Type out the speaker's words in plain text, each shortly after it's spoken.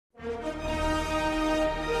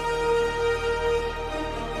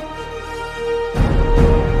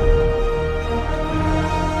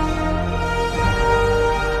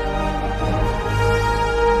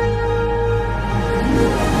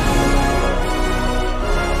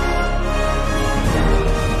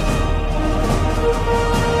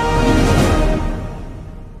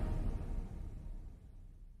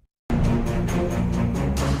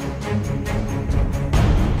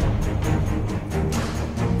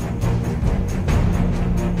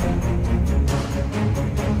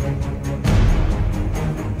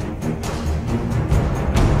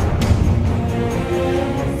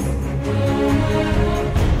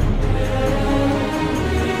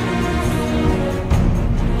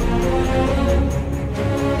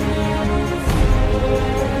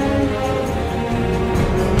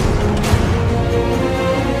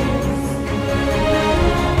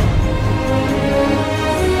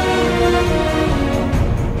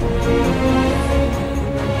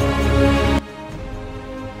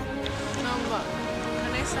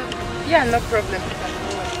Yeah, no problem.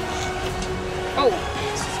 Oh,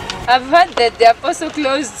 I've heard that the apostle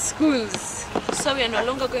closed schools. So we are no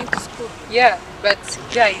longer going to school? Yeah, but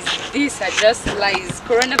guys, these are just lies.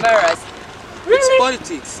 Coronavirus. Really? It's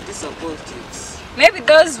politics. These are politics. Maybe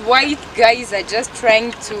those white guys are just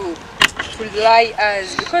trying to lie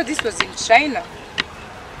us, because this was in China.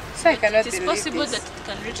 So I cannot believe this. It's possible that it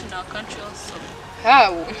can reach in our country also.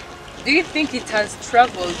 How? Do you think it has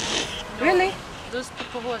traveled? No. Really? Those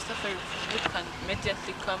people who are suffering from it can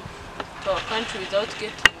immediately come to our country without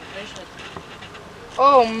getting measured.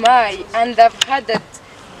 Oh my, and I've heard that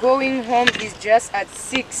going home is just at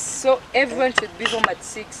 6, so everyone should be home at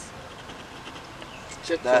 6.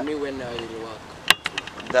 Check for me when I will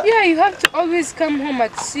work. Yeah, you have to always come home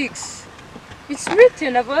at 6. It's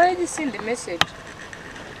written, I've already seen the message.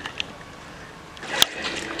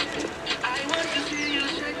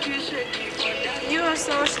 You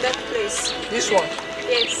also watch that place? This one?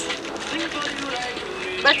 Yes.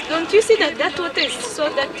 But don't you see that that water is so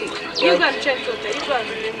dirty? You go and check water. You go and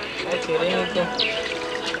remember. Okay, let me go.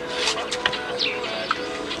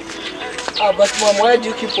 Ah, but mom, why do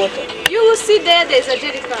you keep water? You will see there's a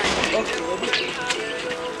jerry can. Okay.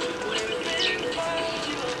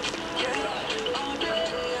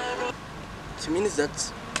 It means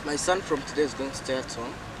that my son from today is going to stay at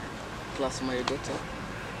home, plus my daughter.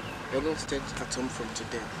 You're going to stay at home from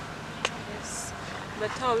today. Yes. But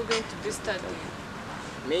how are we going to be studying?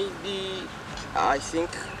 Maybe, I think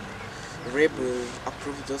Reb will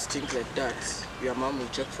approve those things like that. Your mom will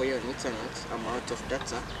check for you on internet. I'm out of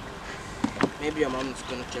data. Maybe your mom is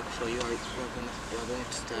going to check for you. You're going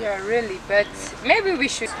to start. Yeah, really, but maybe we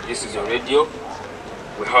should. This is a radio.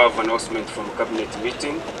 We have an announcement from a cabinet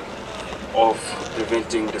meeting of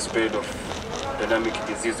preventing the spread of pandemic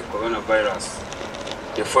disease, coronavirus.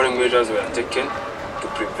 The following measures were taken to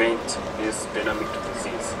prevent this pandemic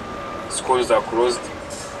disease. Schools are closed,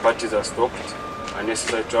 parties are stopped,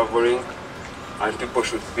 unnecessary traveling, and people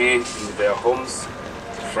should be in their homes.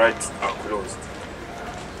 Flights are closed.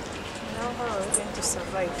 Now how are we going to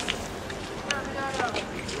survive?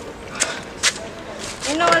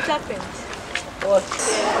 You know what happened? What?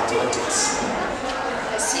 Mathematics.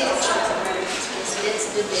 I see it.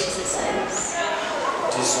 Let's do the exercise.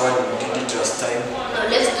 This one we did it last time. No,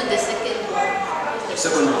 let's do the second one.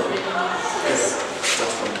 Second one? Yes.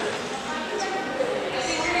 Start from there.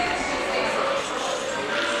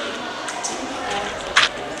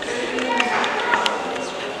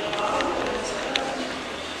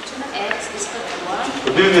 X is equal to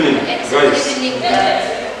 1. Good evening, X guys. Good evening,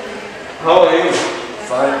 How are you?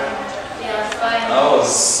 Fine. Yeah, fine. How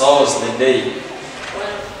was the day?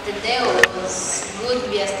 Well, the day was good.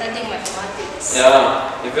 We are studying mathematics.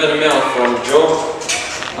 Yeah, even me, I'm from job,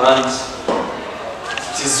 and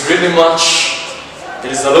it is really much.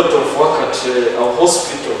 There is a lot of work at our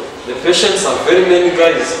hospital. The patients are very many,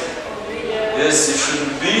 guys. Yes, you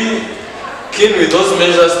should be keen with those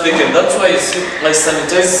measures taken. That's why I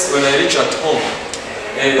sanitize when I reach at home.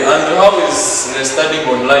 And how is studying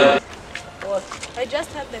online? What? I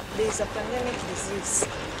just heard that there is a pandemic disease.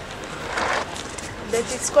 That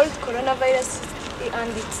it's called coronavirus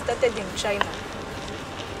and it started in China.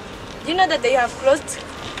 Do you know that they have closed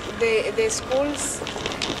the schools,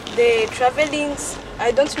 the travelings?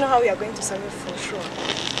 I don't know how we are going to survive for sure.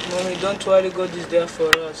 Mommy, don't worry, God is there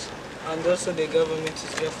for us. And also the government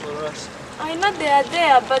is there for us. I know they are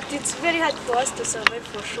there, but it's very hard for us to survive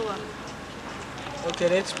for sure. Okay,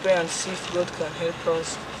 let's pray and see if God can help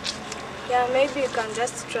us. Yeah, maybe you can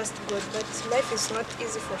just trust God, but life is not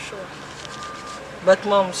easy for sure. But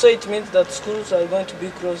mom, so it means that schools are going to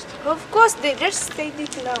be closed? Of course, they just said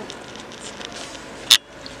it now.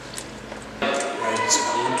 Right,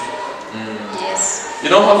 good. Yes. You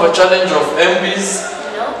don't have a challenge of MBs?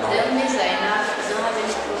 No, the MBs are enough. I don't have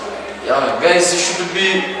any problem. Yeah, guys, you should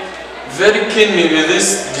be very keen with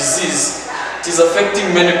this disease. It is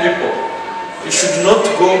affecting many people. You should not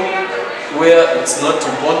go where it's not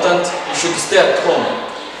important. You should stay at home.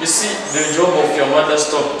 You see, the job of your mother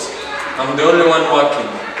stopped. I'm the only one working.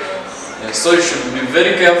 Yeah, so you should be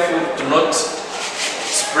very careful to not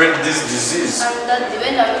spread this disease. And that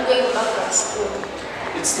when are we going back at school?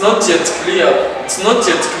 It's not yet clear. It's not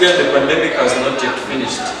yet clear. The pandemic has not yet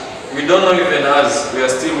finished. We don't know even us. We are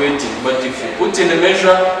still waiting. But if you put in a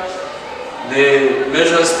measure, the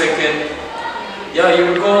measures taken, yeah, you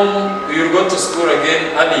will go to school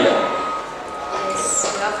again earlier. Yes,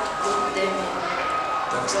 you have to put them in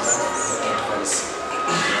process.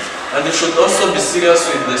 And you should also be serious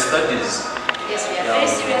with the studies. Yes, we are very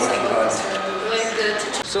serious about this. We're going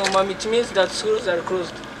to So mom, it means that schools are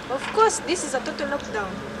closed? Of course, this is a total lockdown.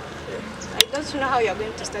 I don't know how you're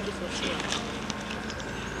going to study for sure.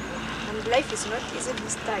 And life is not easy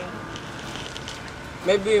this time.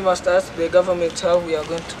 Maybe we must ask the government how we are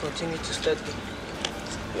going to continue to study.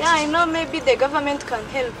 Yeah, I know maybe the government can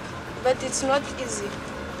help, but it's not easy.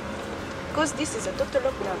 Because this is a total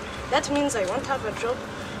lockdown. That means I won't have a job.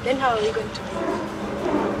 Then how are we going to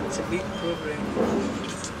live? It's a big problem.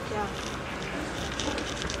 Yeah.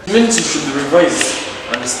 It means you should revise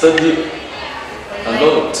and study a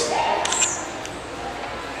lot.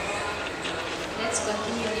 Let's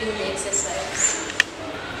continue doing the exercise.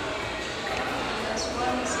 That's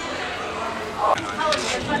one. How was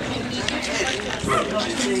the family?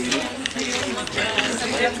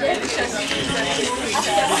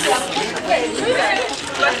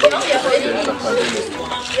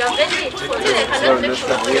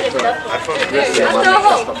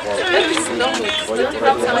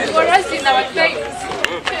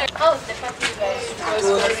 How's the party, guys?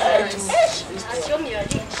 Assume you're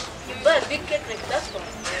rich. You buy a big cake like that one.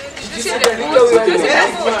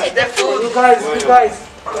 You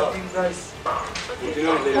guys.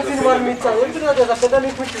 Within 1 meter. You know there's a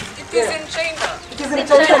pandemic which is It is in China. It is in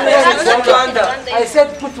China. I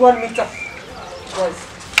said put 1 meter. Guys.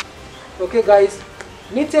 Okay, guys.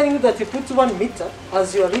 Me telling you that you put 1 meter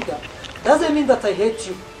as your leader doesn't mean that I hate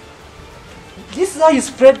you. This is how you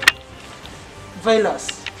spread virus.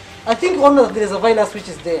 I think there is a virus which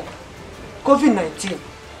is there. COVID-19.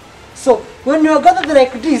 So when you are gathered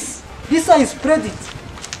like this is how you spread it.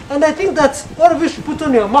 And I think that all of you should put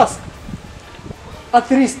on your mask. At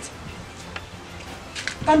least.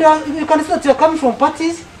 And you can see that you are coming from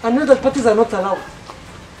parties and know that parties are not allowed.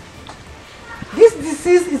 This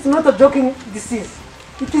disease is not a joking disease.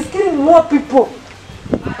 It is killing more people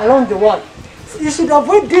around the world. So you should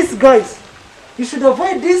avoid this, guys. You should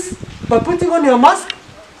avoid this by putting on your mask.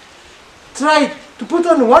 Try to put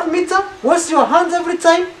on 1 meter, wash your hands every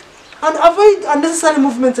time, and avoid unnecessary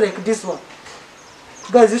movements like this one.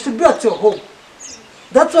 Guys, you should be at your home.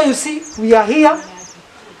 That's why you see we are here.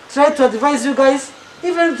 Try to advise you guys,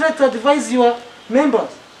 even try to advise your members.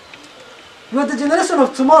 You are the generation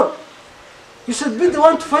of tomorrow. You should be the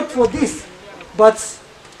one to fight for this. But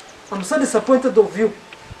I'm so disappointed of you.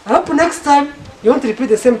 I hope next time you won't repeat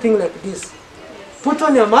the same thing like this. Put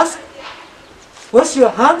on your mask, wash your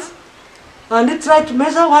hands, and try to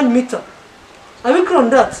measure 1 meter. Are we clear on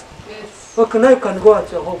that? Yes. Okay, now you can go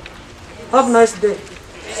at your home. Have a nice day.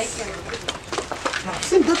 Now,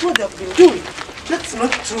 see, that's what they have been doing. That's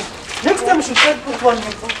not true. Next time you should try to put 1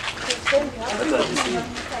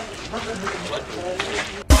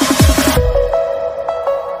 meter.